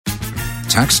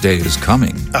Tax day is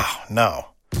coming. Oh, no.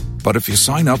 But if you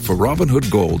sign up for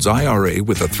Robinhood Gold's IRA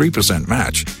with a 3%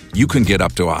 match, you can get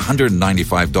up to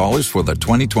 $195 for the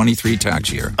 2023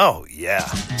 tax year. Oh, yeah.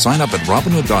 Sign up at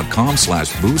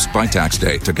Robinhood.com/boost by tax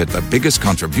day to get the biggest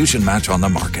contribution match on the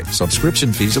market.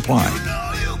 Subscription fees apply.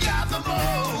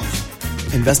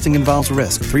 Investing involves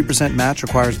risk. 3% match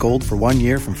requires gold for 1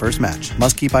 year from first match.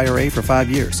 Must keep IRA for 5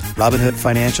 years. Robinhood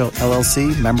Financial,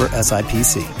 LLC, member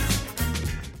SIPC.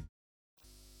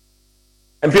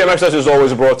 And PM Express is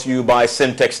always brought to you by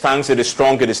Syntex Tanks. It is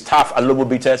strong, it is tough. Alubu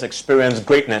Bitters experience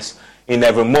greatness in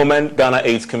every moment. Ghana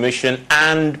AIDS Commission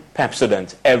and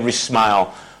Pepsodent. Every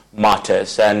smile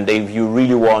matters. And if you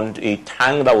really want a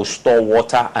tank that will store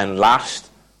water and last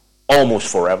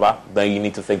almost forever, then you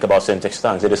need to think about Syntex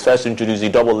Tanks. It is first introduced a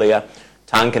double-layer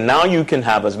tank, and now you can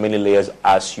have as many layers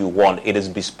as you want. It is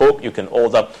bespoke. You can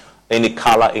order any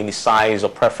color, any size or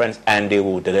preference, and they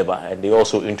will deliver. And they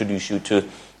also introduce you to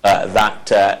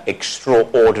that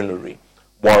extraordinary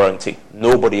warranty.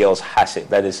 Nobody else has it.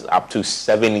 That is up to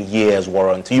 7 years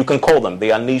warranty. You can call them.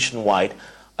 They are nationwide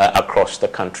across the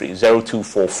country.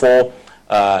 0244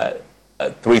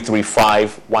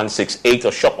 335 168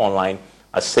 or shop online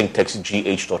at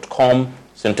syntexgh.com.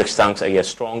 Syntex tanks are here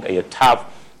strong, are here tough.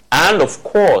 And of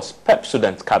course,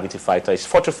 Pepsodent Cavity Fighter is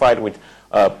fortified with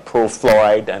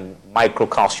profluoride and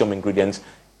microcalcium ingredients,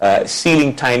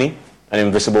 sealing tiny and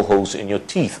invisible holes in your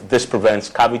teeth. This prevents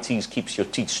cavities, keeps your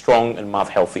teeth strong and mouth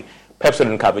healthy.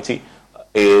 Pepsodent Cavity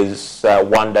is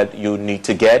one that you need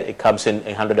to get. It comes in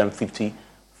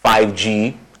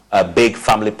 155G, a big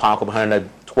family pack of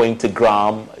 120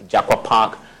 gram, Jaqua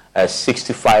pack,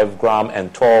 65 gram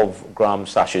and 12 gram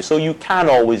sachets. So you can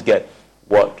always get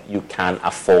what you can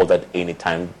afford at any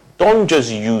time. Don't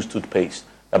just use toothpaste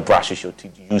that brushes your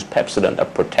teeth. Use Pepsodent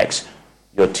that protects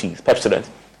your teeth. Pepsodent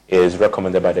is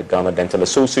recommended by the Ghana Dental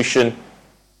Association.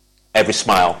 Every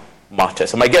smile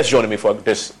matters. And my guest joining me for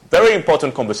this very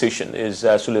important conversation is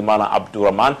Suleimana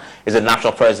Abdurrahman. He's the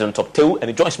national president of TIL, and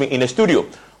he joins me in the studio.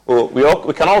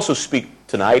 We can also speak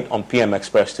tonight on PM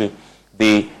Express to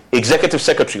the Executive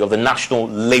Secretary of the National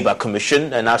Labour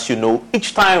Commission. And as you know,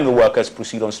 each time the workers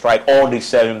proceed on strike or they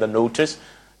serve him the notice,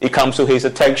 it comes to his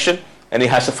attention and he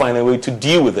has to find a way to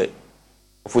deal with it.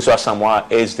 Ofusu Asamoah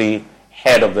is the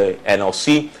head of the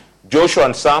NLC. Joshua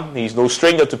Ansah, he's no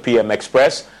stranger to PM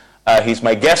Express. He's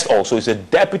my guest also. He's a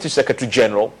Deputy Secretary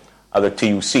General at the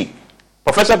TUC.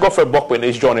 Professor Godfred Bokpin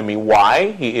is joining me.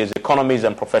 Why? He is Economist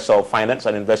and Professor of Finance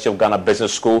at University of Ghana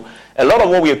Business School. A lot of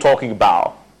what we are talking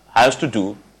about has to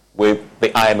do with the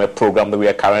IMF program that we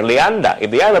are currently under. If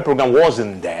the IMF program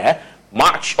wasn't there,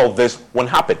 much of this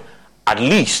wouldn't happen. At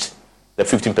least the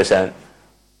 15%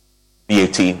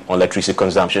 VAT on electricity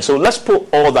consumption. So let's put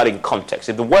all that in context.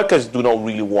 If the workers do not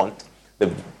really want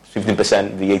the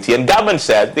 15% VAT, and government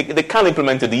said they can't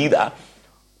implement it either,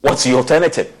 what's the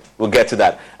alternative? We'll get to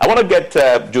that. I want to get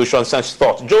Joshua Ansah's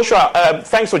thoughts. Joshua,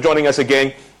 thanks for joining us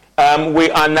again. We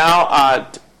are now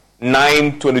at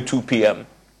 9:22 p.m.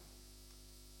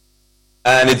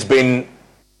 And it's been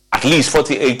at least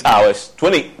 48 hours,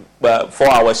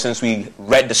 24 hours since we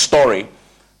read the story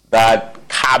that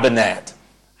Cabinet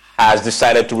has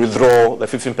decided to withdraw the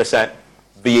 15%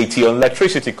 VAT on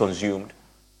electricity consumed.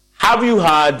 Have you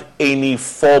had any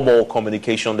formal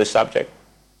communication on this subject?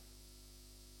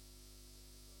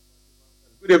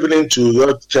 Good evening to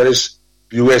your cherished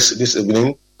viewers this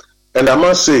evening. And I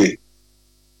must say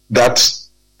that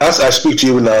as I speak to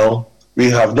you now, we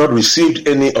have not received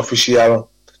any official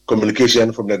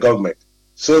communication from the government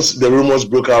since the rumors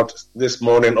broke out this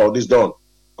morning or this dawn.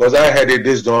 Because I heard it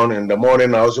this dawn in the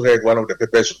morning, I also heard one of the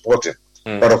papers reporting.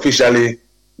 But officially,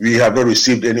 we have not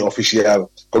received any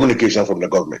official communication from the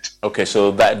government. Okay,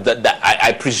 so that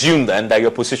I presume then that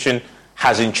your position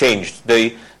hasn't changed.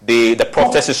 The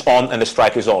protest is on and the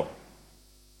strike is on.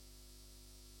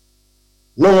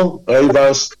 No,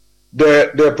 Evans,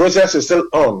 the process is still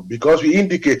on because we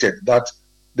indicated that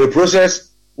the process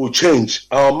will change,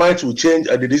 our minds will change,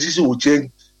 and the decision will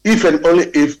change if and only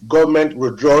if government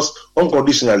withdraws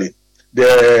unconditionally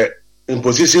the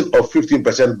imposition of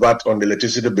 15% VAT on the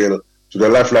electricity bill to the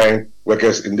lifeline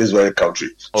workers in this very country.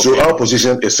 Okay. So our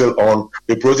position is still on.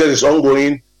 The process is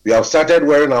ongoing. We have started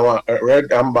wearing our red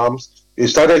armbands. We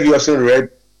started using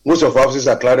red. Most of our officers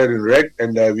are clad in red,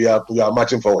 and we are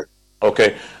marching forward.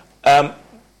 Okay.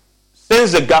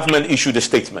 Since the government issued a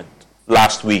statement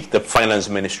last week, the finance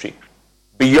ministry,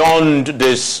 beyond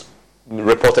this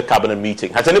reported cabinet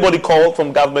meeting, has anybody called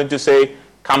from government to say,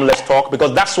 come, let's talk?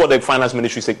 Because that's what the finance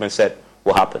ministry statement said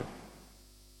will happen.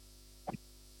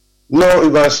 No,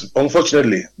 Evans,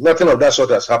 unfortunately, nothing of that sort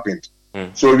has happened.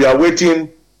 So we are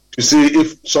waiting to see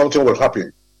if something will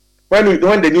happen. When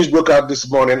the news broke out this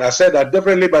morning, I said that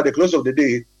definitely by the close of the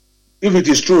day, if it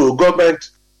is true, government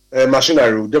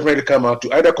machinery will definitely come out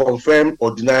to either confirm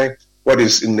or deny what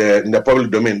is in the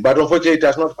public domain. But unfortunately, it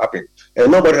has not happened.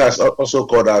 And nobody has also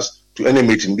called us to any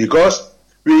meeting because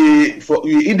we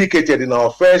indicated in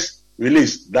our first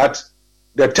release that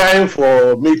the time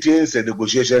for meetings and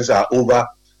negotiations are over,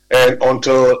 and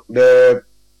until the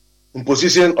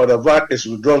imposition of the VAT is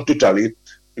withdrawn totally,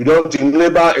 we don't think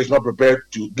Labour is not prepared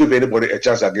to give anybody a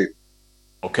chance again.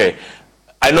 Okay.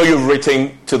 I know you've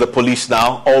written to the police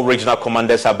now. All regional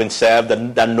commanders have been served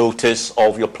and that notice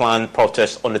of your planned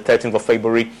protest on the 13th of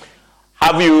February.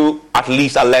 Have you at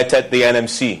least alerted the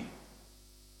NMC,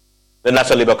 the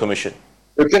National Labour Commission?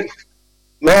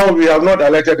 No, we have not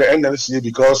alerted the NMC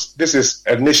because this is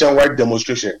a nationwide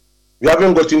demonstration. We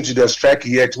haven't gotten to the strike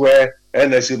yet where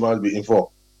NMC must be informed.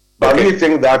 But we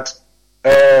think that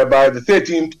by the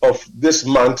 13th of this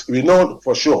month, we know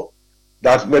for sure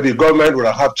that maybe government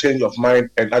will have change of mind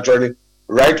and actually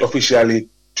write officially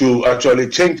to actually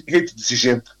change its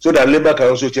decision so that Labour can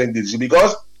also change the decision.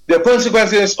 Because the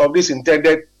consequences of this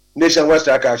intended nationwide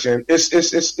strike action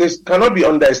is cannot be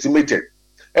underestimated.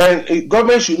 And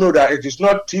government should know that it is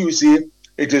not TUC,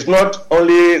 it is not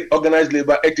only organized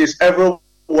labor, it is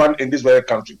everyone in this very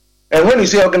country. And when you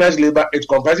say organized labor, it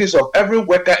comprises of every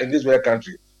worker in this very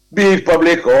country, be it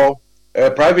public or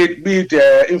private, be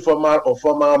it informal or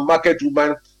formal, market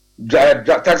women,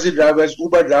 taxi drivers,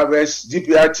 Uber drivers,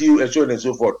 GPRTU, and so on and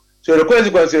so forth. So the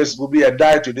consequences will be a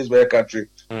die to this very country,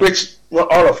 which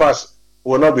all of us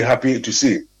will not be happy to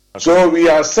see. Okay. So we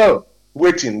are still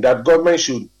waiting that government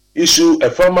should issue a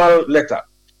formal letter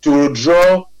to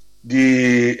withdraw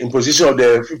the imposition of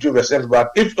the 15%,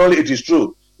 but if only it is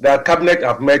true that cabinet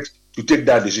have met to take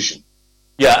that decision.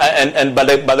 Yeah, but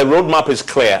the roadmap is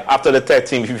clear. After the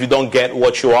 13th, if you don't get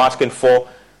what you're asking for,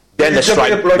 then the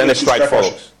strike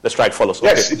follows. The strike follows. Okay.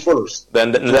 Yes, it follows.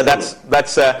 Then that's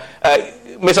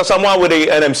Mr. Samuel with the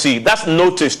NMC. That's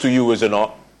notice to you, is it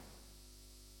not?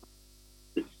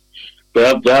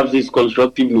 Perhaps it's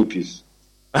constructive notice.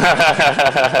 but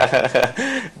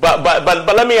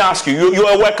let me ask you.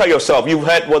 You're a worker yourself. You've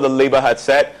heard what the Labour had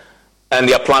said, and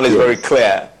their plan is very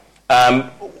clear.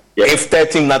 If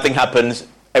 13 nothing happens,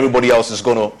 everybody else is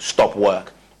going to stop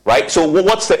work, right? So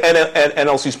what's the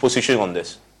NLC's position on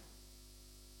this?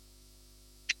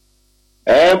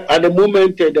 At the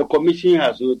moment, the Commission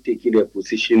has not taken a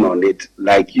position on it,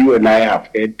 like you and I have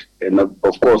heard, and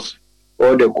of course,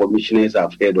 all the commissioners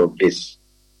have heard of this.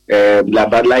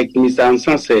 But like Mr.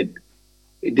 Ansan said,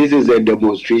 this is a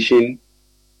demonstration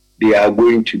they are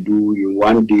going to do in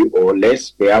one day or less,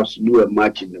 perhaps do a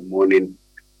march in the morning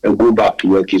and go back to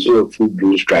work. It's not a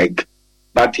full-blown strike.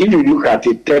 But if you look at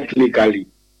it technically,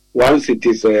 once it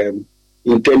is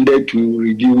intended to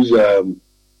reduce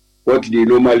what they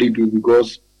normally do,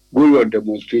 because going on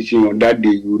demonstration on that day,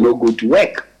 you will not go to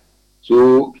work.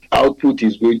 So output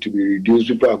is going to be reduced.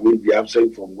 People are going to be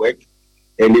absent from work.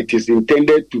 And it is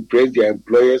intended to press their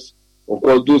employers, of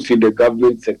course, those in the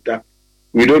government sector.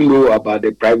 We don't know about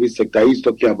the private sector. He's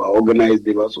talking about organized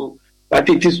labor. So, but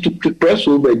it is to press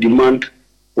over demand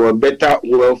for a better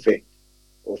welfare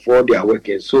for their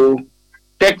workers. So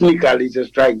technically it's a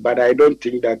strike, but I don't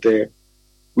think that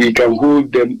we can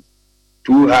hold them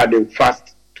too hard and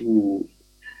fast to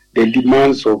the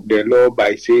demands of the law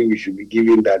by saying we should be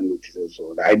giving that notice and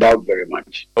so on. I doubt very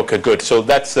much. Okay, good. So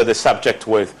that's the subject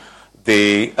with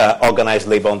the organized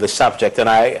labor on the subject. And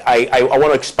I want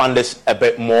to expand this a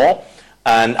bit more.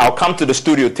 And I'll come to the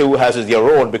studio. Tewu has their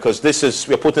own, because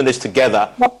we're putting this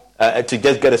together to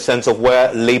just get a sense of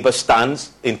where labor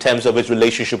stands in terms of its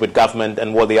relationship with government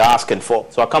and what they're asking for.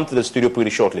 So I'll come to the studio pretty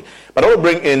shortly. But I will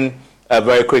bring in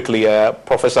very quickly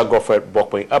Professor Godfred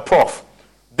Bokpin. Prof,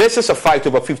 this is a fight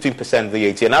over 15%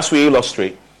 VAT. And as we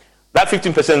illustrate, that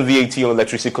 15% VAT on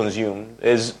electricity consumed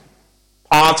is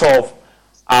part of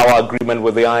our agreement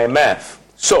with the IMF.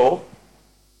 So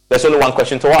there's only one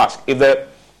question to ask. If the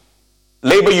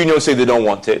labor unions say they don't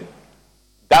want it,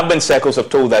 government circles have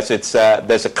told us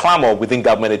there's a clamor within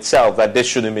government itself that this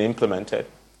shouldn't be implemented.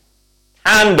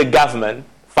 Can the government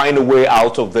find a way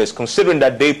out of this, considering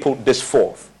that they put this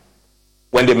forth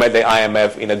when they met the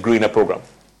IMF in a greener program?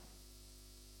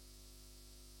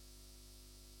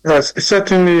 Yes,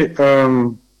 certainly.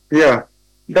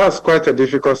 That's quite a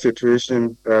difficult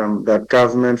situation that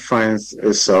government finds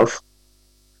itself.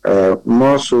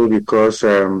 More so because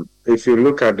if you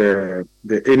look at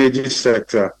the energy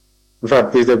sector, in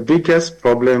fact, it's the biggest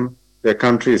problem the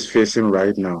country is facing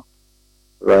right now.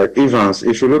 Right, Evans,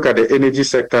 if you look at the energy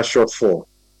sector shortfall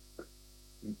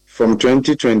from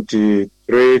 2020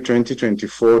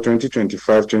 2024,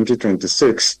 2025,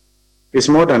 2026 is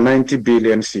more than 90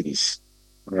 billion cedis,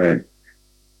 right?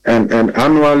 And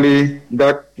annually,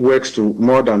 that works to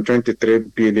more than 23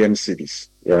 billion cedis,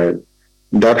 right?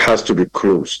 That has to be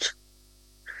closed.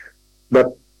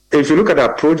 But if you look at the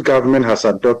approach government has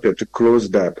adopted to close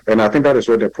that, and I think that is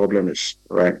where the problem is,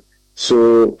 right?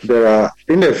 So there are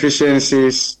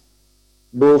inefficiencies,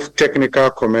 both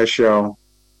technical, commercial,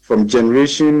 from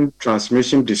generation,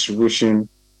 transmission, distribution,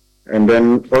 and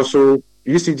then also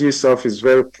ECG itself is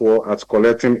very poor at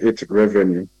collecting its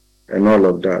revenue and all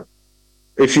of that.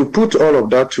 If you put all of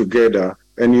that together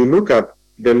and you look at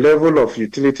the level of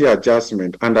utility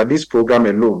adjustment under this program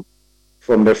alone,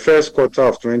 from the first quarter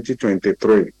of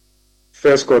 2023,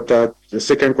 first quarter, the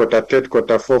second quarter, third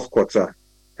quarter, fourth quarter,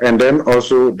 and then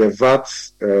also the VAT,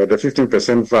 the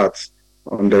 15% VAT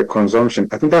on the consumption,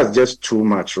 I think that's just too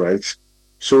much, right?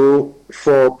 So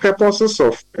for purposes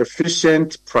of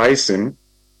efficient pricing,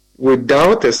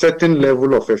 without a certain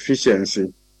level of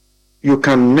efficiency, you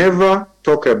can never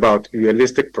talk about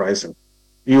realistic pricing.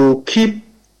 You keep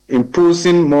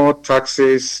imposing more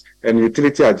taxes and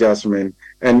utility adjustment,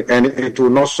 and it will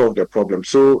not solve the problem.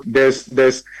 So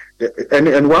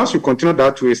and once you continue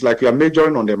that way, it's like you are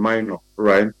majoring on the minor,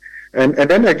 right? And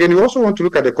then again, you also want to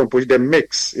look at the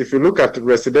mix. If you look at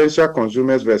residential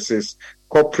consumers versus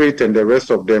corporate and the rest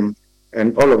of them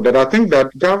and all of that, I think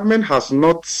that government has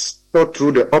not thought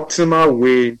through the optimal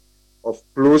way of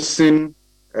closing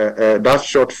that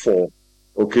shortfall,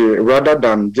 okay, rather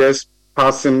than just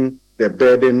passing the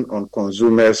burden on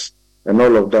consumers and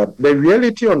all of that. The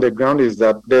reality on the ground is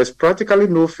that there's practically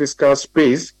no fiscal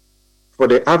space for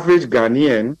the average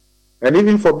Ghanaian and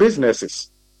even for businesses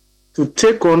to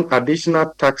take on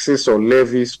additional taxes or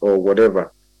levies or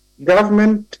whatever.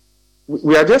 Government,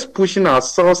 we are just pushing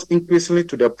ourselves increasingly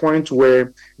to the point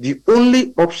where the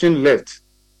only option left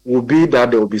will be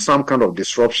that there will be some kind of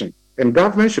disruption. And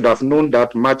government should have known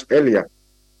that much earlier.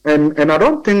 And I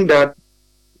don't think that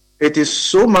it is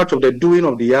so much of the doing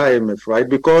of the IMF, right?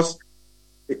 Because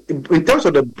in terms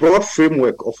of the broad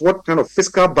framework of what kind of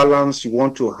fiscal balance you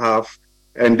want to have,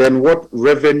 and then what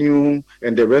revenue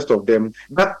and the rest of them,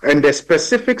 and the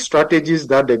specific strategies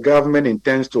that the government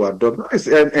intends to adopt is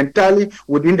entirely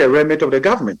within the remit of the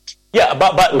government. Yeah,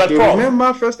 but okay, Prof,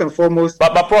 remember first and foremost.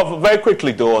 But Prof, very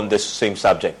quickly though on this same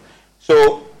subject.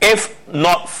 So if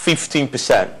not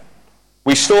 15%,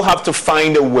 we still have to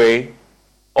find a way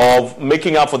of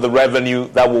making up for the revenue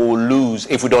that we will lose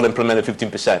if we don't implement the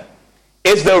 15%.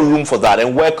 Is there room for that,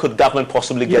 and where could government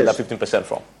possibly get that 15%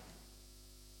 from?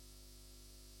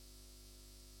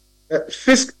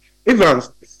 Fiscal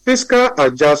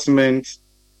adjustment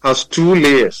has two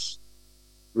layers: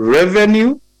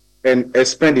 revenue and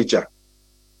expenditure.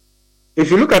 If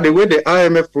you look at the way the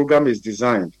IMF program is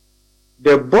designed,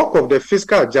 the bulk of the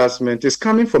fiscal adjustment is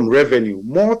coming from revenue,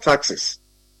 more taxes,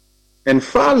 and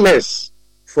far less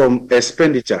from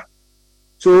expenditure.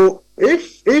 So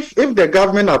if the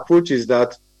government approach is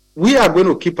that we are going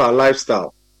to keep our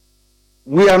lifestyle,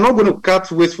 we are not going to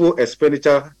cut wasteful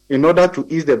expenditure in order to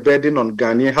ease the burden on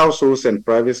Ghanaian households and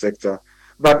private sector,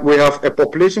 but we have a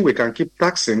population we can keep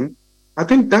taxing, I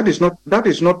think that is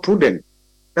not prudent.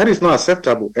 That is not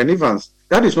acceptable. And Evans,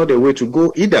 that is not the way to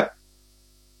go either.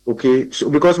 Okay, so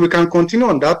because we can continue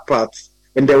on that path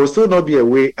and there will still not be a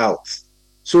way out.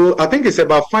 So I think it's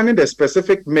about finding the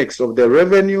specific mix of the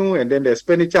revenue and then the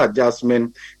expenditure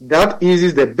adjustment that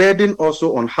eases the burden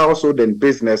also on household and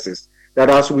businesses. That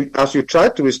as you try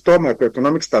to restore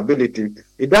macroeconomic stability,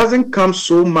 it doesn't come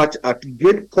so much at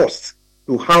great cost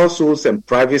to households and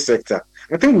private sector.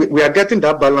 I think we are getting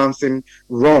that balancing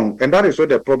wrong, and that is where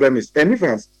the problem is. And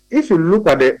if you look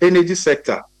at the energy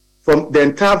sector, from the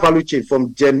entire value chain,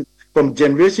 from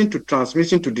generation to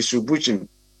transmission to distribution,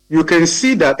 you can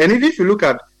see that. And if you look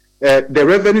at the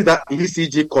revenue that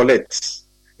ECG collects,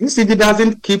 ECG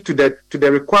doesn't keep to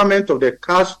the requirement of the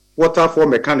cash waterfall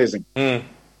mechanism,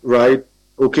 right?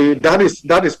 Okay,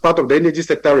 that is part of the energy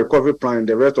sector recovery plan and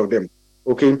the rest of them.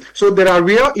 Okay, so there are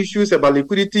real issues about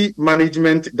liquidity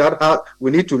management that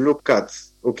we need to look at.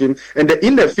 Okay, and the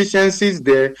inefficiencies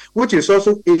there, which is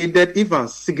also aided even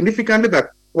significantly by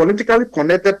politically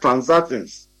connected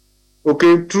transactions.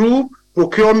 Okay, through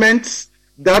procurement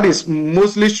that is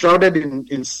mostly shrouded in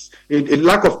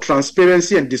lack of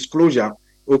transparency and disclosure.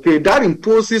 Okay, that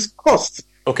imposes cost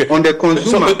on the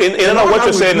consumer. So in other words,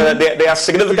 you're saying that there are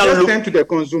significant to the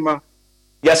consumer.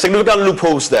 There are significant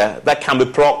loopholes there that can be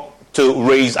brought to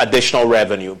raise additional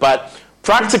revenue, but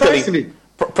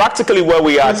practically where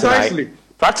we are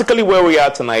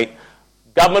tonight,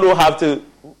 government will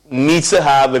needs to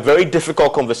have a very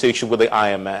difficult conversation with the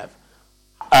IMF.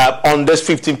 on this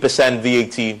 15%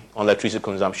 VAT on electricity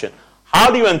consumption. How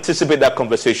do you anticipate that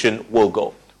conversation will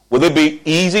go? Will it be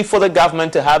easy for the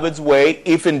government to have its way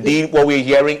if indeed what we're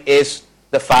hearing is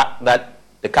the fact that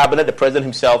the cabinet, the president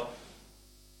himself,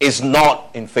 is not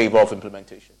in favor of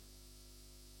implementation?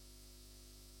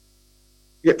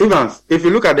 Yeah, Evans, if you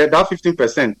look at that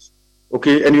 15%,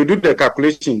 okay, and you do the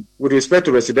calculation with respect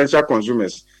to residential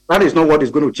consumers, that is not what is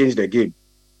going to change the game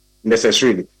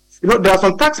necessarily. There are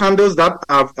some tax handles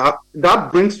that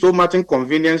bring so much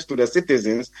inconvenience to the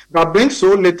citizens, that bring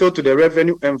so little to the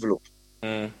revenue envelope.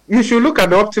 You should look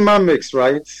at the optimal mix,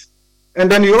 right?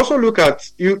 And then you also look at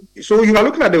so you are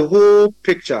looking at the whole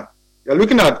picture. You're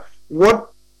looking at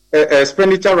what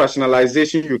expenditure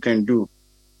rationalization you can do.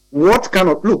 What kind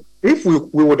of look? If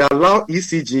we would allow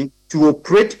ECG to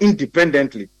operate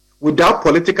independently without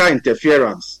political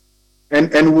interference,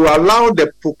 and we allow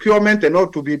the procurement and all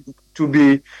to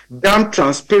be done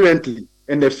transparently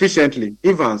and efficiently,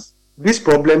 Evans, these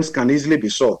problems can easily be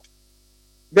solved.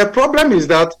 The problem is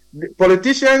that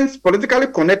politically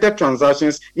connected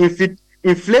transactions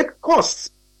inflate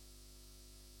costs.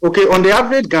 Okay, on the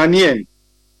average Ghanaian.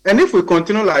 And if we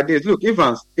continue like this, look,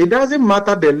 Evans, it doesn't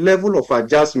matter the level of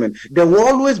adjustment. There will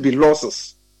always be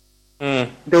losses. There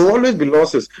will always be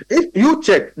losses. If you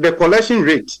check the collection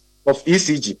rate of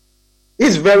ECG,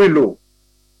 it's very low.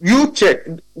 You check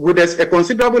with a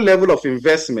considerable level of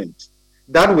investment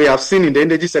that we have seen in the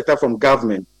energy sector from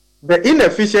government. The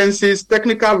inefficiencies,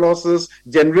 technical losses,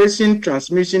 generation,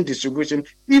 transmission, distribution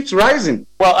keeps rising.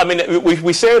 Well, I mean,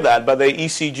 we say that, but the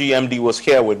ECG MD was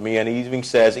here with me, and he even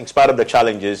says, in spite of the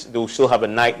challenges, they will still have a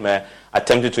nightmare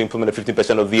attempting to implement the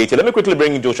 15% of VAT. Let me quickly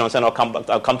bring in Joshua, and then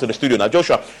I'll come to the studio now.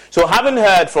 Joshua, so having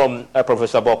heard from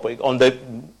Professor Bokpin on the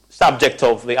subject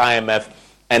of the IMF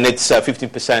and its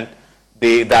 15%,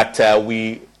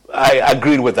 I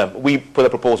agreed with them. We put a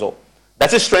proposal.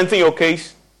 Does it strengthen your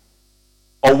case?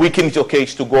 Or weakens your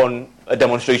case to go on a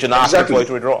demonstration asking for it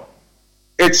to withdraw?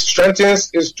 It strengthens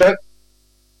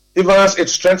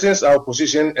our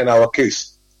position and our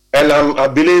case. And I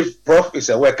believe Prof is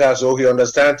a worker, so he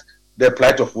understands the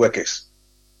plight of workers.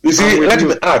 You see, let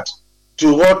me add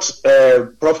to what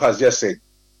Prof has just said.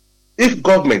 If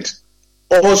government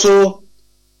also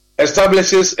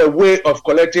establishes a way of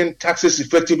collecting taxes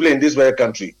effectively in this very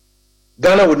country,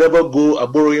 Ghana will never go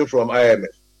borrowing from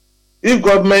IMF. If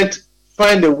government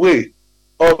find a way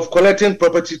of collecting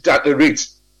property tax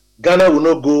rates, Ghana will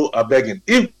not go begging.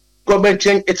 If government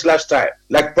change its lifestyle,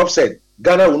 like Prof said,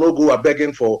 Ghana will not go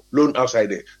begging for loan outside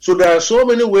there. So there are so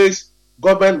many ways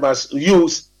government must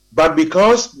use, but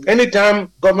because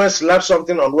anytime government slaps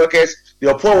something on workers,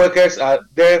 your poor workers are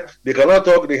there, they cannot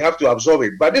talk, they have to absorb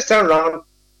it. But this time around,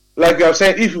 like you have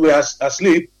said, if we are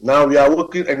asleep, now we are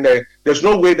working, and there's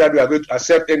no way that we are going to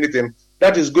accept anything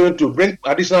that is going to bring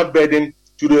additional burden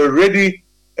to the already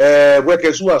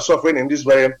workers who are suffering in this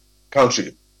very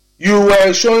country. You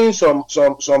were showing some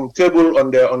table on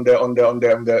the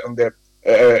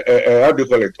how do you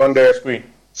call it, on the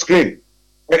screen.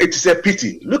 It is a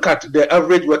pity. Look at the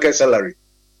average worker salary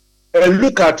and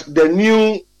look at the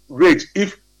new rate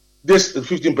if this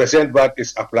 15% VAT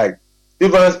is applied.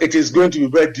 Even it is going to be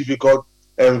very difficult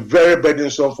and very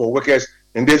burdensome for workers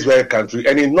in this very country.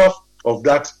 And enough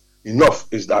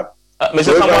is that.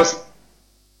 Mr.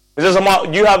 Samar,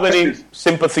 do you have any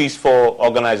sympathies for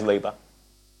organized labor?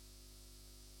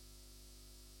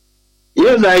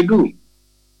 Yes, I do.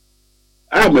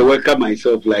 I'm a worker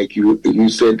myself, like you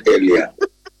said earlier.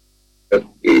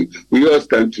 We all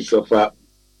stand to suffer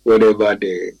whatever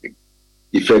the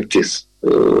effect is.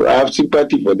 I have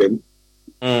sympathy for them.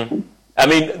 I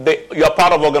mean, you're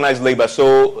part of organized labor,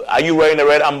 so are you wearing a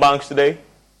red armbands today?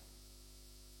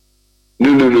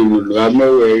 No. I'm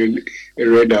not wearing a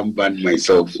red armband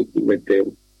myself, but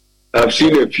I've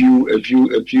seen a few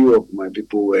of my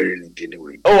people wearing it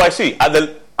anyway. Oh, I see. At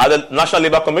the National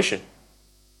Labour Commission?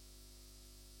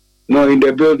 No, in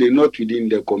the building, not within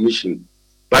the commission.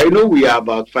 But I know we are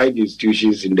about 5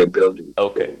 institutions in the building.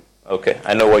 Okay,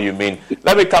 I know what you mean.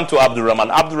 Let me come to Abdul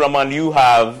Rahman. Abdul Rahman,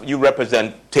 you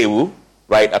represent TEWU,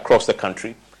 right, across the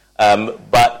country,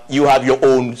 but you have your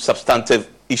own substantive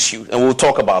issues, and we'll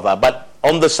talk about that. But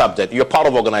on the subject, you're part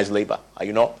of organized labor, are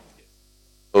you not?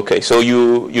 Okay, so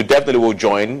you definitely will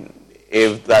join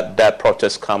if that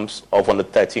protest comes off on the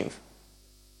 13th.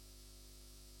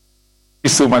 Thank you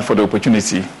so much for the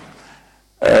opportunity.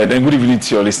 Then good evening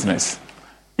to your listeners.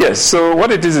 Yes, so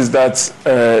what it is that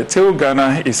TEWU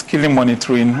Ghana is keenly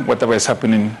monitoring whatever is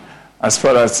happening as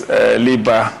far as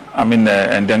labor,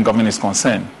 and then government is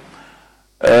concerned.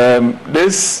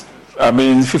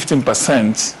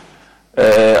 15%,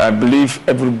 I believe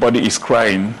everybody is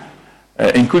crying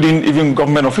including even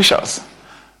government officials,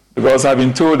 because I've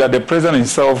been told that the president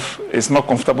himself is not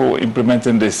comfortable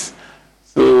implementing this.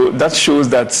 So that shows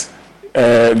that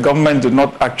government did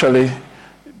not actually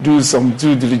do some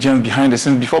due diligence behind the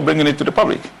scenes before bringing it to the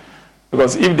public.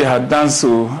 Because if they had done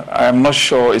so, I am not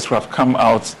sure it would have come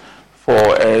out for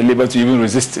Labour to even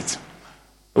resist it.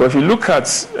 But if you look at,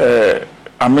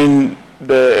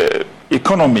 the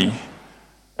economy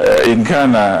in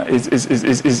Ghana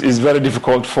is very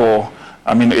difficult for,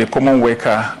 a common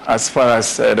worker as far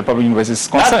as the public university is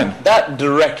concerned. That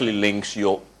directly links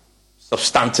your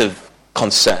substantive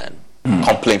concern,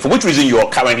 complaint, for which reason you are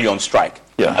currently on strike.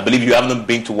 Yeah. I believe you haven't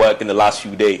been to work in the last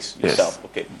few days yourself. Yes.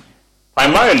 Okay.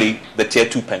 Primarily, the Tier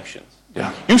 2 pensions.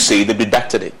 Yeah. You say they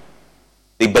deducted it,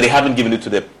 but they haven't given it to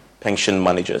the pension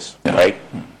managers, right?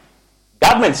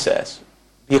 Government says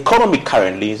the economy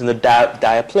currently is in a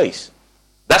dire place.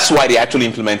 That's why they're actually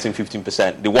implementing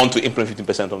 15%. They want to implement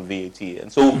 15% on VAT.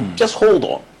 And so just hold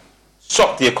on,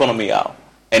 sort the economy out,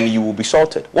 and you will be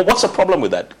sorted. Well, what's the problem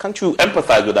with that? Can't you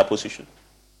empathize with that position?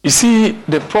 You see,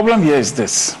 the problem here is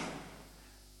this.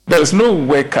 There is no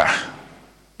worker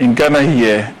in Ghana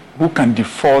here who can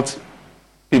default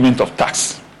payment of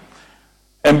tax.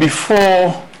 And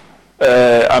before,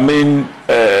 our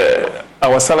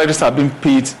salaries have been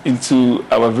paid into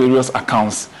our various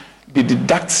accounts, they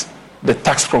deduct the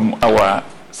tax from our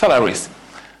salaries.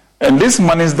 And these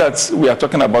monies that we are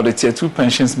talking about, the Tier 2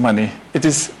 pensions money, it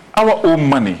is our own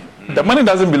money. The money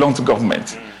doesn't belong to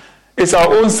government. It's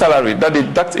our own salary that they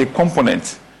deduct a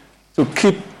component to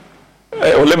keep,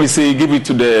 or let me say, give it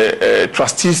to the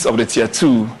trustees of the Tier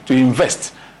 2 to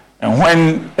invest. And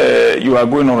when you are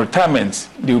going on retirement,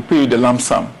 they will pay you the lump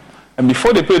sum. And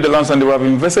before they pay the lump sum, they will have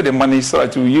invested the money so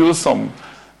that you use some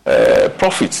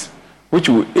profits, which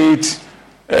will aid,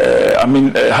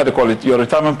 your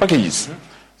retirement packages.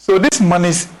 So this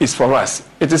money is for us.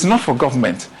 It is not for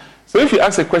government. So if you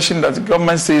ask a question that the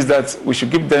government says that we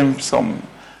should give them some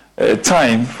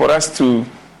time for us to,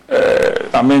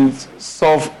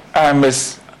 solve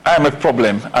IMF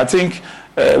problem, I think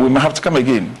we may have to come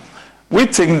again. We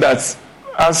think that,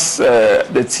 as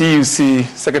the TUC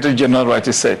Secretary General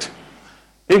rightly said,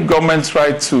 if government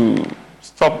try to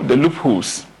stop the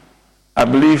loopholes, I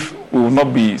believe we will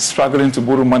not be struggling to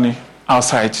borrow money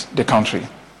outside the country.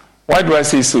 Why do I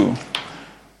say so?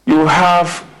 You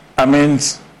have,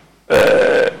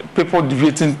 people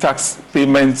deviating tax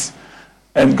payments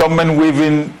and government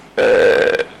waiving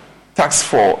tax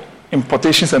for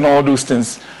importations and all those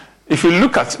things. If you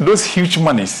look at those huge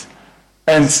monies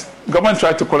and government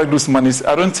try to collect those monies,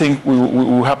 I don't think we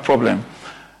will have problem.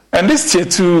 And this Tier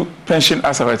 2 pension,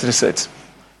 as I already said,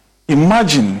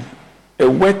 imagine a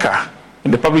worker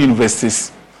in the public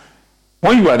universities,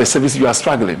 when you are at the service, you are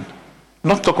struggling.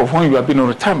 Not talk of when you have been on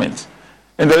retirement.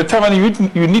 In the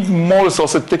retirement, you need more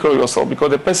resources to take care of yourself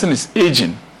because the person is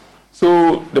aging.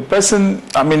 So the person,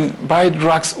 buy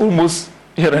drugs almost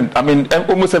here and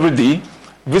almost every day,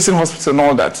 visiting hospitals and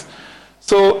all that.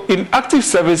 So in active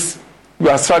service, you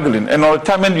are struggling, and on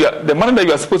retirement, the money that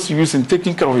you are supposed to use in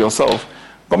taking care of yourself,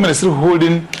 government is still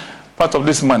holding part of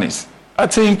these monies. I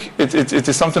think it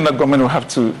is something that government will have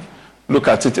to look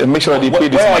at it and make sure that they pay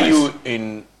these monies. Where are you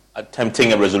in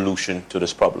attempting a resolution to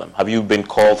this problem? Have you been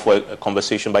called for a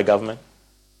conversation by government?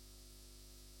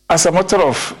 As a matter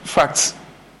of fact,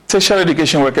 Tertiary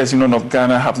Education Workers Union of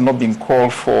Ghana have not been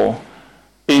called for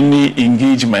any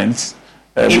engagement.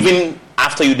 Even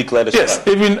after you declared a strike? Yes,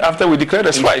 even after we declared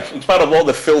a strike. In spite of all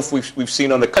the filth we've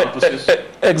seen on the campuses?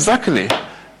 Exactly.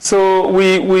 So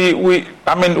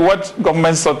what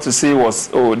government sought to say was,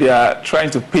 they are trying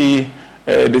to pay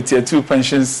the Tier 2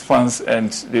 pensions funds,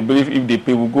 and they believe if they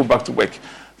pay, we'll go back to work.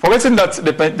 Forgetting that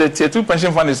the Tier 2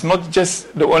 pension fund is not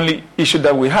just the only issue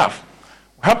that we have.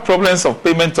 We have problems of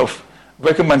payment of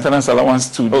vehicle maintenance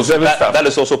allowance to deserving staff. That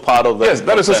is also part of the... Yes,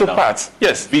 that is also part.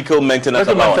 Yes. Vehicle maintenance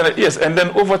allowance. Yes, and then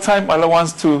overtime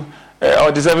allowance to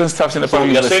our deserving staff in the public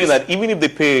universities. So you're saying that even if they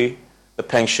pay the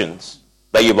pensions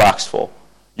that you've asked for,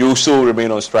 you will still remain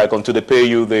on strike until they pay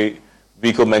you the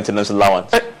vehicle maintenance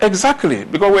allowance? Exactly,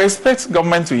 because we expect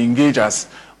government to engage us.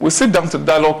 We sit down to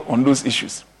dialogue on those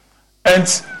issues. And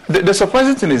the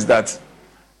surprising thing is that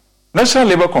National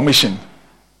Labour Commission,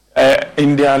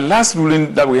 in their last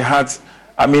ruling that we had,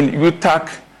 UTAC,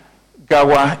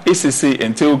 GAWA, ACC,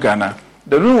 and TEO Ghana,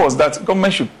 the rule was that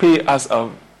government should pay us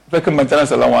a vehicle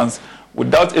maintenance allowance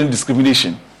without any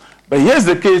discrimination. But here's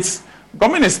the case,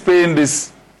 government is paying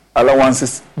these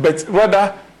allowances, but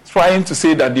rather trying to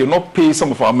say that they will not pay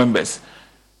some of our members.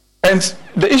 And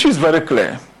the issue is very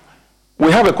clear.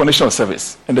 We have a condition of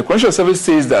service, and the condition of service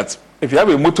says that if you have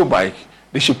a motorbike,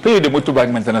 they should pay the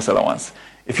motorbike maintenance allowance.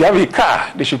 If you have a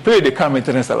car, they should pay the car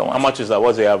maintenance allowance. How much is that?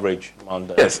 What's the average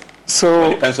amount? Yes.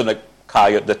 So it depends on the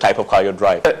car, the type of car you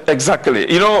drive. Exactly.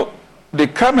 The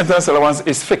car maintenance allowance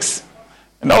is fixed.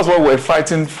 And that was what we were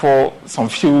fighting for some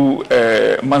few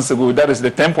months ago. That is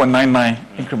the 10.99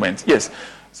 increment. Yes.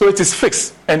 So it is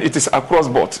fixed and it is across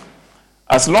board.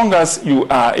 As long as you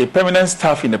are a permanent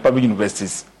staff in the public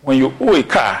universities, when you owe a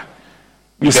car,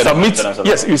 you submit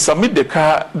the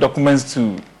car documents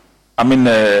to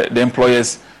the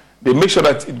employers. They make sure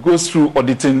that it goes through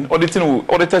auditing.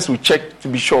 Auditors will check to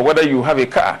be sure whether you have a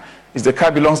car. If the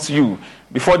car belongs to you,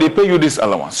 before they pay you this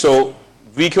allowance. So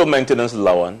vehicle maintenance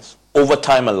allowance,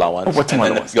 overtime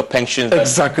allowance, your pensions,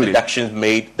 exactly. Deductions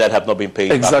made that have not been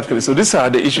paid. Exactly. So these are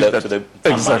the issues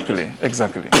Exactly.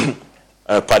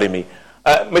 Pardon me.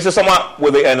 Mr. Sama,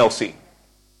 with the NLC,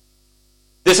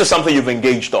 this is something you've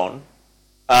engaged on.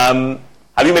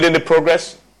 Have you made any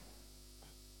progress?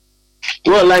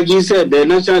 Well, like you said, the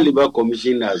National Labour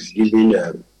Commission has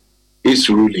given its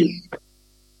ruling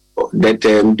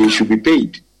that they should be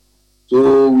paid.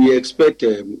 So we expect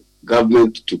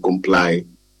government to comply,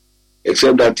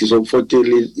 except that it's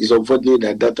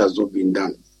unfortunate that has not been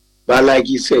done. But like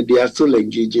you said, they are still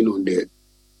engaging on the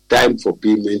time for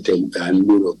payment and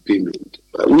mode of payment.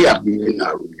 But we have given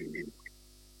our ruling.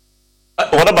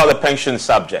 What about the pension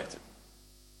subject?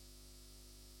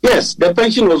 Yes, the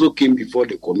pension also came before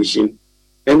the commission,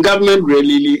 and government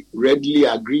readily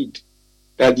agreed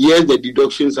that yes, the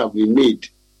deductions have been made.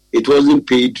 It wasn't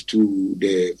paid to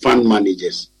the fund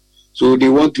managers. So they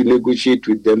want to negotiate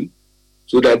with them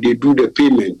so that they do the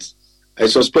payments. I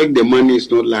suspect the money is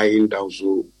not lying down,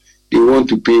 so they want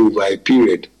to pay over a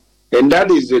period. And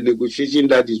that is the negotiation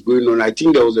that is going on. I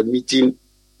think there was a meeting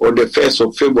on the 1st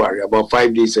of February, about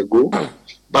 5 days ago.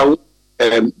 But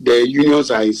the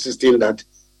unions are insisting that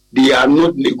they are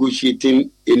not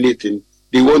negotiating anything.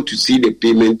 They want to see the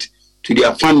payment to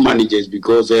their fund managers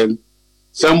because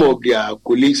some of their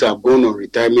colleagues have gone on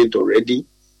retirement already,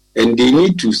 and they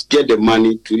need to get the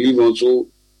money to live on. So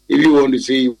if you want to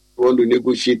say you want to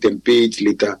negotiate and pay it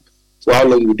later, for how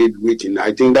long would they be waiting?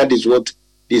 I think that is what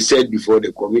they said before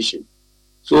the commission.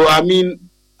 So,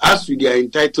 as to their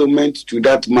entitlement to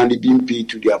that money being paid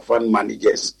to their fund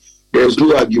managers, there is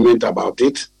no argument about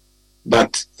it,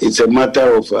 but it's a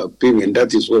matter of payment.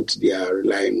 That is what they are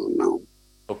relying on now.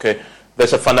 Okay.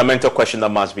 There's a fundamental question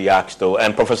that must be asked, though,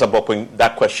 and Professor Bokpin,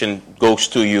 that question goes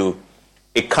to you.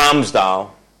 It comes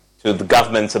down to the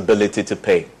government's ability to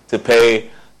pay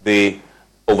the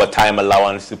overtime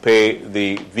allowance, to pay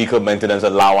the vehicle maintenance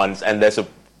allowance, and there's a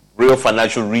real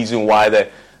financial reason why the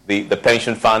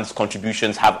pension funds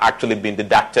contributions have actually been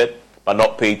deducted but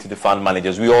not paid to the fund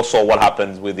managers. We all saw what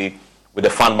happens with the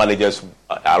fund managers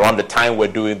around the time we're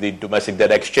doing the domestic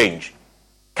debt exchange.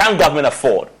 Can government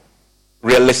afford,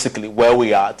 realistically, where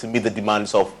we are to meet the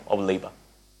demands of labor?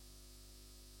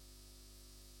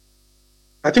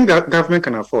 I think that government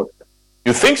can afford.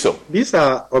 You think so? These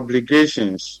are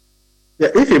obligations. Yeah,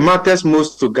 if it matters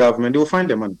most to government, they will find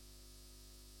the money.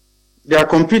 They are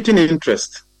competing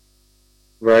interests,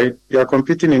 right? They are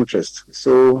competing interests.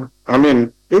 So,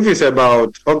 if it's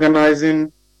about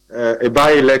organizing a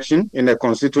by-election in a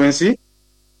constituency,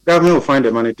 government will find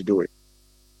the money to do it.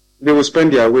 They will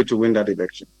spend their way to win that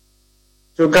election.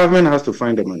 So government has to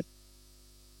find the money.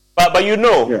 But you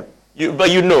know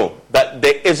that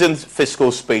there isn't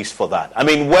fiscal space for that.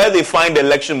 Where they find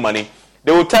election money,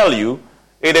 they will tell you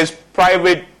it is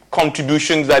private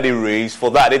contributions that they raise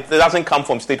for that. It doesn't come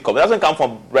from state government. It doesn't come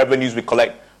from revenues we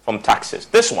collect from taxes.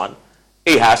 This one,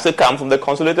 it has to come from the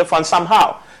consolidated fund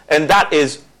somehow. And that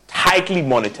is tightly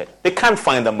monitored. They can't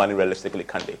find the money realistically,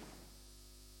 can they?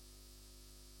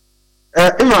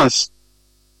 Evans,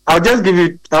 I'll just give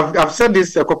you, I've said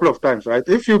this a couple of times, right?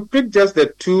 If you pick just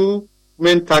the two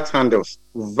main tax handles,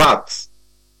 VAT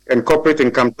and corporate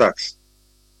income tax,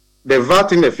 the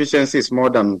VAT inefficiency is more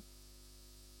than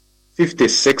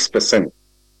 56%.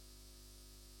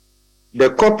 The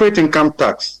corporate income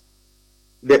tax,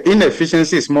 the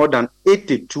inefficiency is more than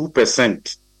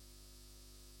 82%.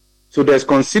 So there's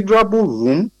considerable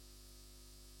room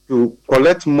to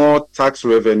collect more tax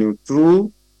revenue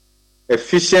through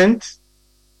efficient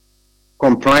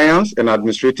compliance and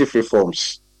administrative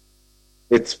reforms.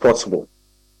 It's possible.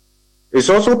 It's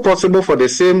also possible for the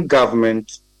same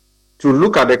government to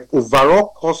look at the overall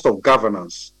cost of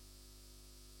governance.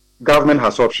 Government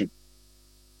has option.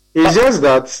 It's just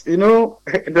that,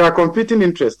 there are competing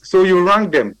interests. So you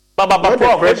rank them. But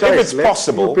Prof, if it's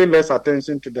possible, you pay less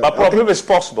attention to them. But Prof, if it's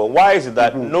possible, why is it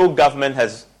that no government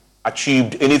has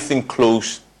achieved anything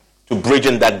close to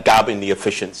bridging that gap in the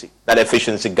efficiency, that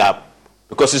efficiency gap?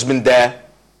 Because it's been there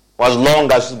for as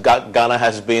long as Ghana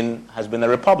has been a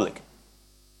republic.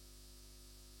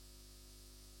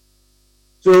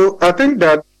 So I think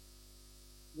that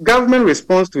government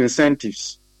responds to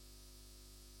incentives.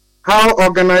 How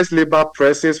organized labor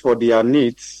presses for their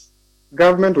needs,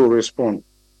 government will respond.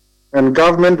 And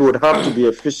government would have to be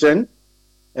efficient,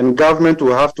 and government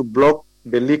will have to block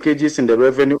the leakages in the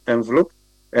revenue envelope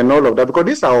and all of that, because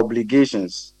these are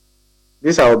obligations.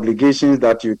 These are obligations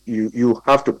that you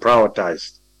have to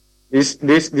prioritize.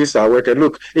 These are workers.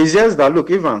 Look, it's just that,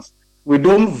 look, Evans, we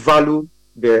don't value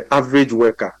the average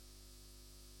worker.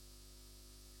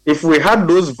 If we had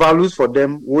those values for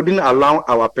them, we wouldn't allow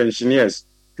our pensioners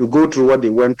to go through what they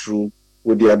went through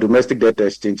with their domestic debt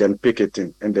exchange and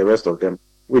picketing and the rest of them.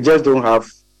 We just don't have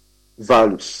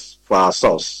values for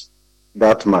ourselves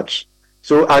that much.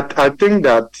 So I think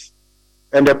that,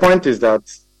 and the point is that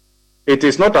it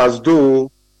is not as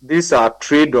though these are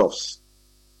trade-offs,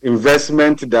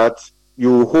 investment that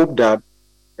you hope that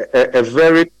a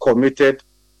very committed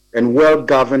and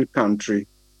well-governed country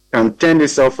can turn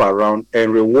itself around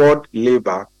and reward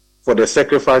labor for the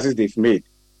sacrifices they've made.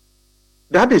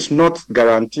 That is not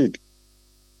guaranteed.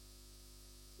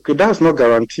 Okay, that's not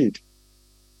guaranteed.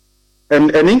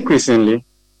 And increasingly,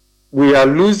 we are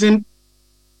losing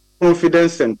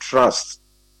confidence and trust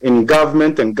in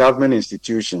government and government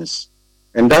institutions.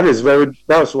 And that's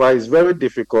why it's very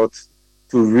difficult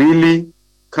to really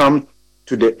come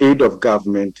to the aid of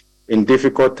government in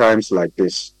difficult times like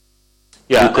this.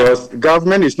 Yeah. Because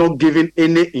government is not giving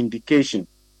any indication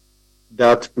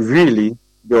that really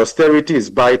the austerity is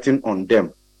biting on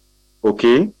them.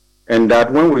 Okay? And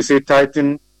that when we say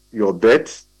tighten your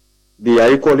belt, they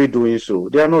are equally doing so.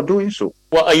 They are not doing so.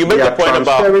 Well, you made the point about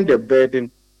transferring the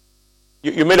burden.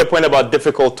 You made a point about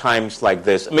difficult times like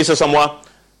this. Mr. Samoa,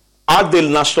 at the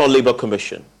National Labour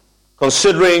Commission,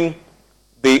 considering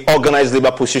the organized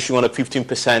labour position on a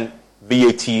 15%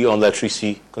 VAT on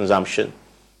electricity consumption,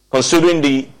 considering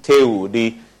the TEU,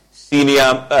 the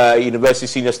Senior University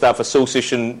Senior Staff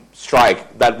Association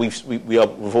strike that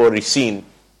we've already seen,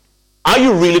 are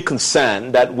you really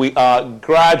concerned that we are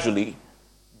gradually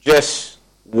just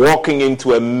walking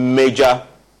into a major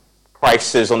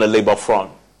crisis on the labour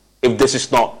front if this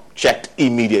is not checked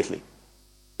immediately?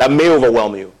 That may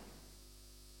overwhelm you.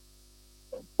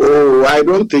 Oh, I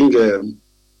don't think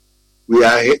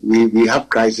we have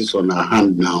crisis on our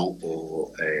hand now.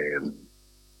 Or,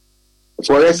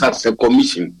 for us as a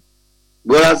commission,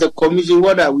 well, as a commission,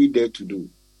 what are we there to do?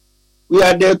 We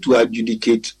are there to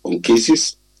adjudicate on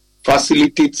cases,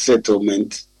 facilitate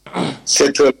settlement,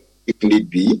 settle if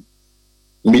need be,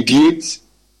 mediate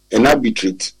and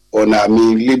arbitrate on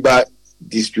labor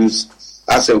disputes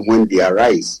as and when they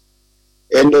arise.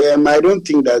 And I don't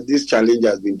think that this challenge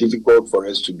has been difficult for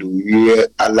us to do. We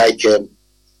are like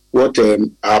what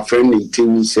our friend in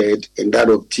TU said and that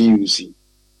of TUC.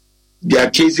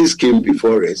 Their cases came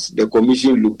before us. The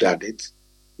commission looked at it.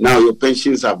 Now your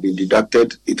pensions have been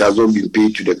deducted. It has not been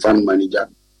paid to the fund manager.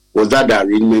 Was that the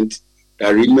arrangement? The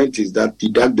arrangement is that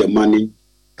deduct the money,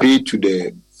 pay to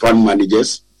the fund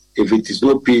managers. If it is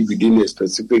not paid within a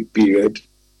specific period,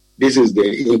 this is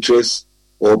the interest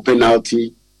or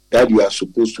penalty that you are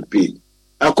supposed to pay.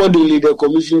 Accordingly, the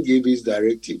commission gave its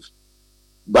directive.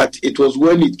 But it was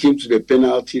when it came to the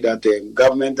penalty that the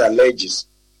government alleges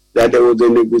that there was a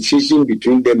negotiation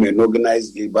between them and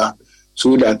organized labor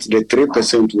so that the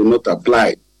 3% will not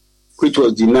apply, which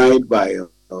was denied by,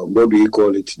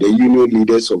 the union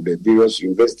leaders of the various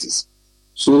universities.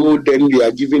 So then they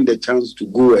are given the chance to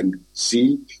go and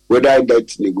see whether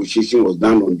that negotiation was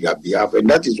done on their behalf, and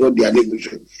that is what they are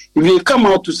negotiating. If they come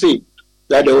out to say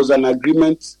that there was an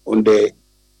agreement on the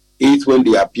 8th when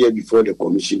they appear before the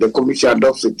commission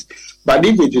adopts it. But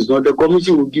if it is not, the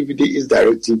commission will give it its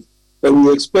directive, and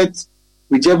we expect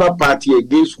whichever party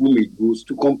against whom it goes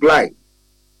to comply.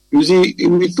 You see,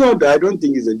 we thought, I don't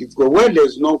think it's a difficult. Where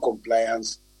there's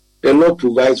non-compliance, the law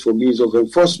provides for means of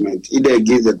enforcement, either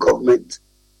against the government,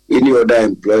 any other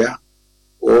employer,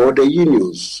 or the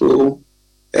unions. So,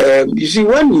 you see,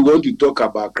 when we want to talk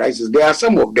about crisis, there are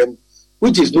some of them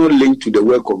which is not linked to the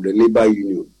work of the labor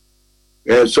union.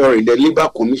 The labor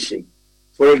commission.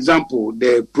 For example,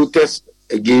 the protest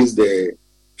against the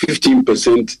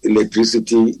 15%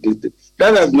 electricity,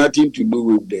 that has nothing to do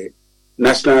with the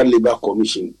National Labor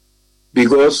Commission.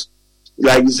 Because,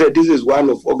 like you said, this is one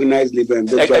of organized labor.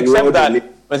 And except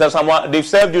that, Mr. Samoa, they've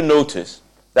served you notice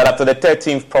that after the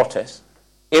 13th protest,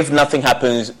 if nothing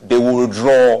happens, they will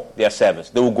withdraw their service.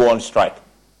 They will go on strike.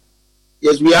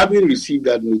 Yes, we haven't received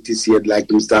that notice yet, like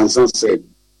Mr. Anson said.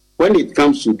 When it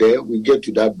comes to there, we get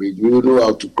to that bridge. We will know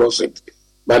how to cross it.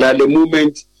 But at the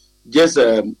moment, just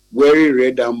wearing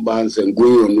red armbands and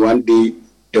going on one day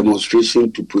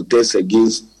demonstration to protest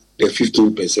against the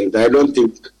 15%. I don't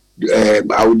think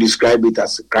I would describe it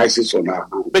as a crisis on our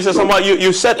hands. Mr. Samoa,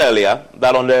 you said earlier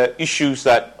that on the issues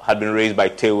that had been raised by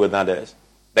Teo and others,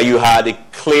 that you had a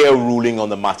clear ruling on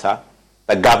the matter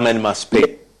that government must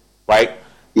pay, right?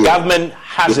 Yeah. Government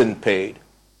hasn't paid.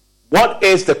 What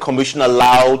is the commission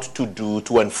allowed to do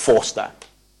to enforce that?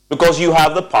 Because you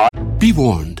have the power. Be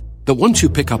warned that once you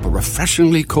pick up a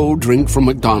refreshingly cold drink from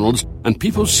McDonald's and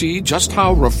people see just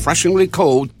how refreshingly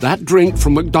cold that drink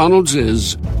from McDonald's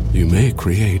is, you may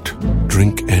create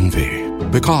drink envy.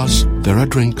 Because there are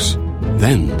drinks,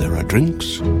 then there are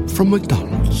drinks from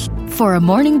McDonald's. For a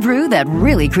morning brew that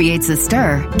really creates a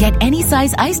stir, get any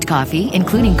size iced coffee,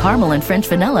 including caramel and French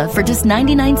vanilla, for just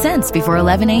 99 cents before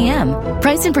 11 a.m.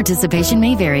 Price and participation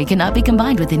may vary, cannot be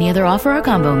combined with any other offer or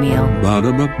combo meal.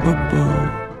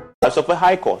 Of the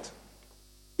High Court.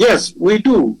 Yes, we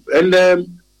do.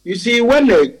 And you see,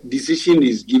 when a decision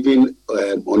is given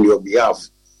on your behalf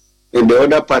and the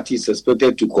other party is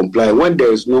expected to comply, when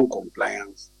there is no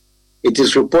compliance, it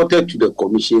is reported to the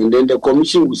commission, and then the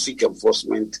commission will seek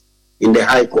enforcement in the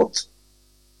High Court.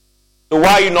 So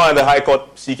why are you not in the High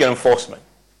Court seeking enforcement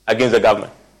against the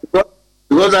government?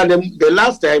 Because at the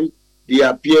last time they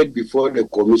appeared before the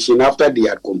commission, after they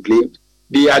had complained,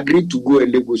 they agreed to go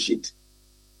and negotiate.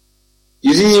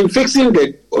 You see, in fixing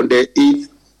on the 8th,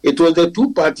 it was the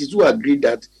two parties who agreed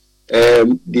that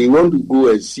they want to go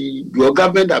and see. Your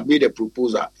government have made a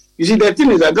proposal. You see, the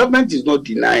thing is, the government is not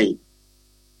denying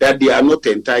that they are not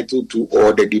entitled to,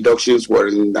 or the deductions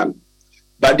weren't done.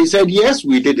 But they said, yes,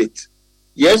 we did it.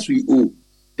 Yes, we owe.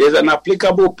 There's an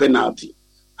applicable penalty.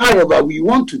 However, we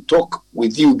want to talk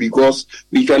with you because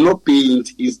we cannot pay it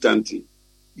instantly.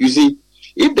 You see,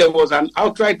 if there was an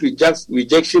outright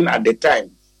rejection at the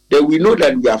time, then we know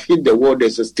that we have hit the wall,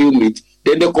 there's a stalemate,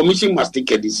 then the commission must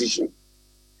take a decision.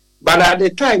 But at the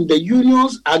time, the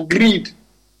unions agreed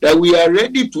that we are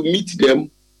ready to meet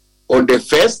them on the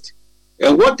 1st,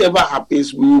 and whatever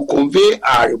happens, we will convey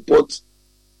our report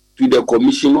to the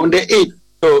commission on the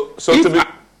 8th. So to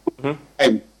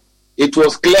be... it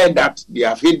was clear that they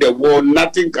have hit the wall,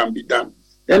 nothing can be done.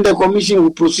 Then the commission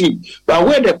will proceed. But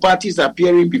where the parties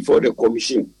appearing before the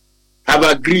commission have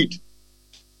agreed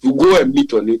to go and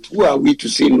meet on it, who are we to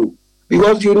say no?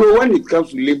 Because, you know, when it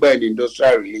comes to labor and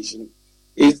industrial relations,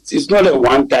 it's not a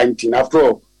one-time thing. After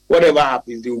all, whatever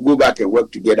happens, they will go back and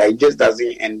work together. It just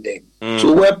doesn't end there.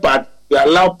 So we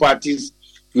allow parties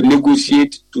to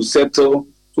negotiate, to settle,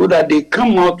 so that they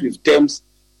come out with terms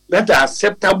that are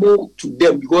acceptable to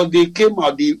them, because they came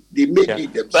out, they made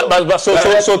it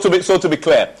themselves. So to be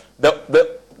clear,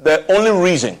 the only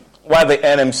reason why the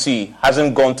NMC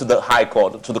hasn't gone to the High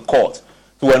Court, to the court,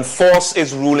 to enforce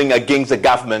its ruling against the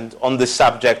government on the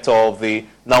subject of the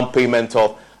non-payment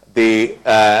of the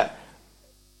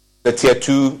Tier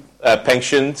 2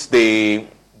 pensions, the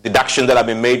deductions that have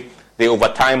been made, the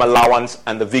overtime allowance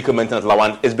and the vehicle maintenance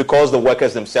allowance, is because the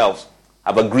workers themselves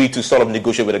have agreed to sort of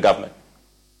negotiate with the government.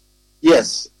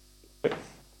 Yes.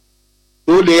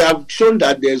 So they have shown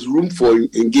that there's room for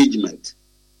engagement.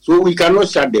 So we cannot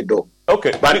shut the door.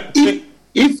 Okay. But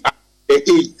if on the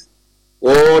 8th,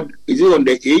 or is it on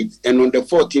the 8th and on the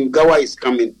 14th, Gawa is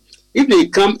coming, if they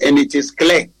come and it is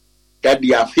clear that they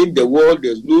have hit the wall,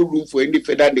 there's no room for any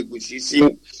further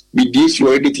negotiation, mediation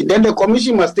or anything, then the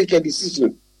commission must take a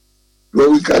decision. But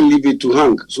we can't leave it to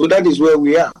hang. So that is where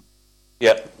we are.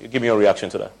 Yeah, give me your reaction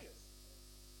to that.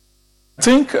 I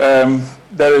think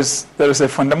there is a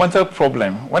fundamental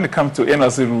problem when it comes to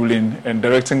NLC ruling and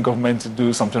directing government to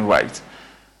do something right.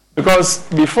 Because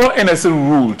before NLC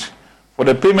ruled for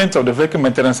the payment of the vehicle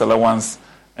maintenance allowance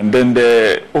and then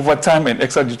the overtime and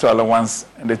extra duty allowance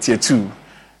and the Tier 2,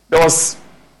 there was,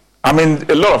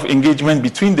 a lot of engagement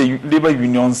between the labor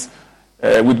unions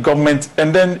with government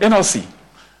and then NLC.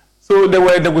 So there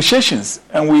were negotiations,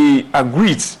 and we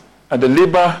agreed at the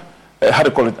labor, at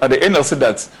the NLC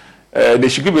that they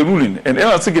should give a ruling, and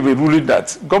NLC gave a ruling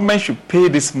that government should pay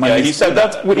this money. Yeah, he said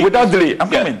that without delay. I'm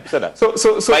coming. He said that.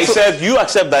 But he said you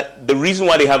accept that the reason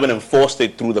why they haven't enforced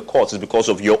it through the courts is because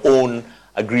of your own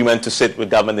agreement to sit with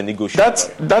government and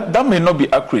negotiate. That may not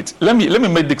be accurate. Let me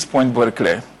make this point very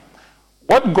clear.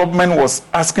 What government was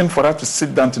asking for us to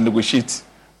sit down to negotiate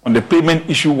on the payment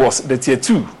issue was the Tier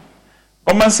 2.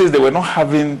 Government says they were not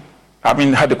having,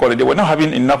 they were not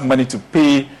having enough money to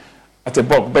pay at a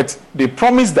bulk, but they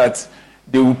promised that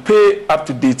they will pay up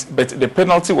to date, but the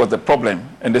penalty was the problem,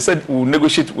 and they said we'll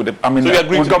negotiate with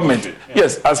with government. Yeah.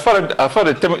 Yes, as far as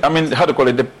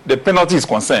the penalty is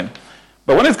concerned.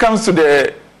 But when it comes to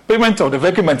the payment of the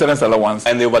vehicle maintenance allowance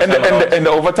and the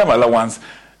overtime allowance,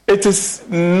 it is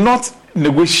not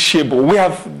negotiable. We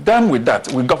have done with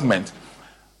that, with government.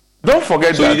 Don't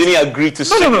forget so that. So you didn't agree to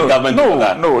sit with government for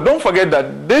that? No, don't forget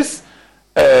that these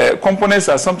components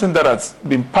are something that has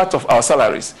been part of our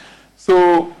salaries.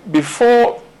 So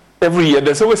before every year,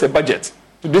 there's always a budget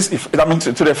to this, to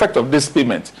the effect of this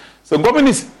payment. So government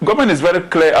is very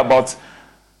clear about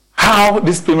how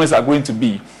these payments are going to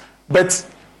be. But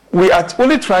we are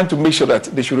only trying to make sure that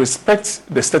they should respect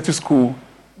the status quo,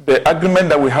 the agreement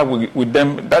that we have with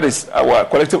them, that is our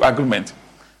collective agreement.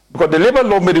 Because the labor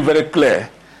law made it very clear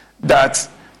that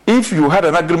if you had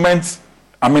an agreement,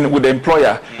 with the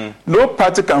employer, no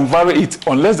party can vary it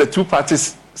unless the two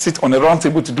parties sit on a round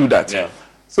table to do that. Yeah.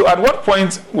 So at what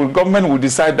point will government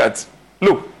decide that,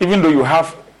 look, even though you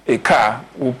have a car,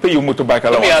 we'll pay you motorbike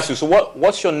allowance? Let me ask you, so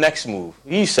what's your next move?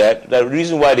 He said the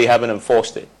reason why they haven't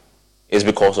enforced it is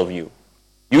because of you.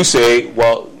 You say,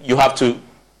 well, you have to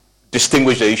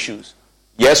distinguish the issues.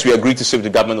 Yes, we agree to sit with the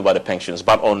government about the pensions,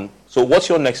 but so what's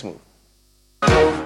your next move?